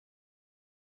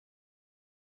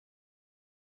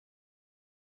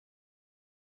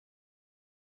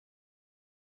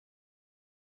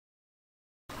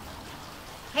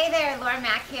Hey there, Laura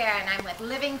Mack here, and I'm with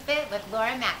Living Fit with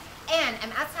Laura Mack. And I'm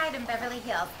outside in Beverly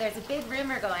Hills. There's a big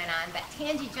rumor going on that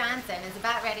Tanji Johnson is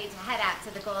about ready to head out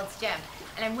to the Gold's Gym.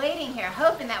 And I'm waiting here,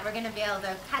 hoping that we're going to be able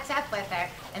to catch up with her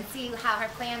and see how her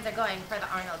plans are going for the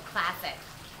Arnold Classic.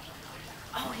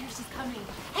 Oh, here she's coming.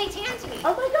 Hey, Tanji.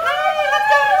 Oh my God. Hey, what's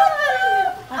going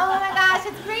on? Oh my gosh,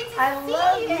 it's great to I see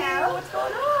love you. you. What's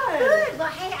going on? Good.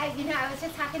 Well, hey, I was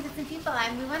just talking to some people,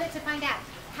 and we wanted to find out,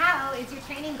 how is your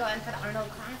training going for the Arnold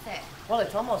Classic? Well,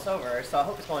 it's almost over, so I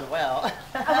hope it's going well.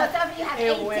 Oh, it's over. You have 8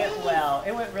 It went days. well.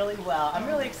 It went really well. I'm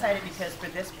really excited because for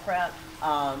this prep,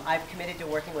 I've committed to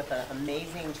working with an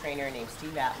amazing trainer named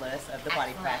Steve Atlas of the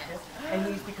Body Excellent. Practice, and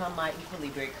he's become my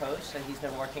equilibrium coach. So he's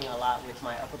been working a lot with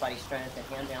my upper body strength and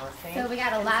hand balancing. So we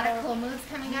got a lot of cool moves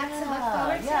coming up to look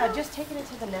forward to. Yeah, just taking it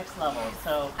to the next level.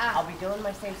 So Oh. I'll be doing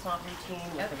my same stomp routine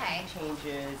with Okay. a few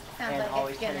changes Sounds and like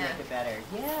always it's trying to gonna make it better.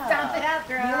 Yeah. Stomp it up,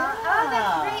 girl. Yeah. Oh,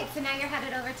 that's great. So now you're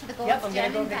headed over to the Gold's Yep, I'm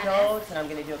Gym going in to go to the Venice. goats, and I'm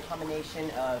going to do a combination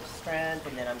of strength,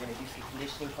 and then I'm going to do some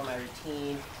conditioning for my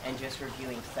routine, and just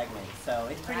reviewing segments. So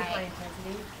it's pretty high Right.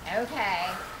 intensity. Okay.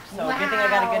 So wow. good thing I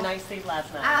got a good night's sleep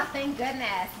last night. Oh, thank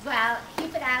goodness. Well,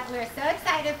 keep it up. We're so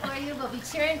excited for you. We'll be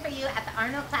cheering for you at the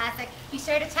Arnold Classic. Be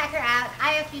sure to check her out.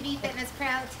 iFBB Fitness Pro,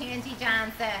 Tanji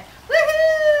Johnson.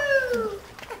 Woohoo!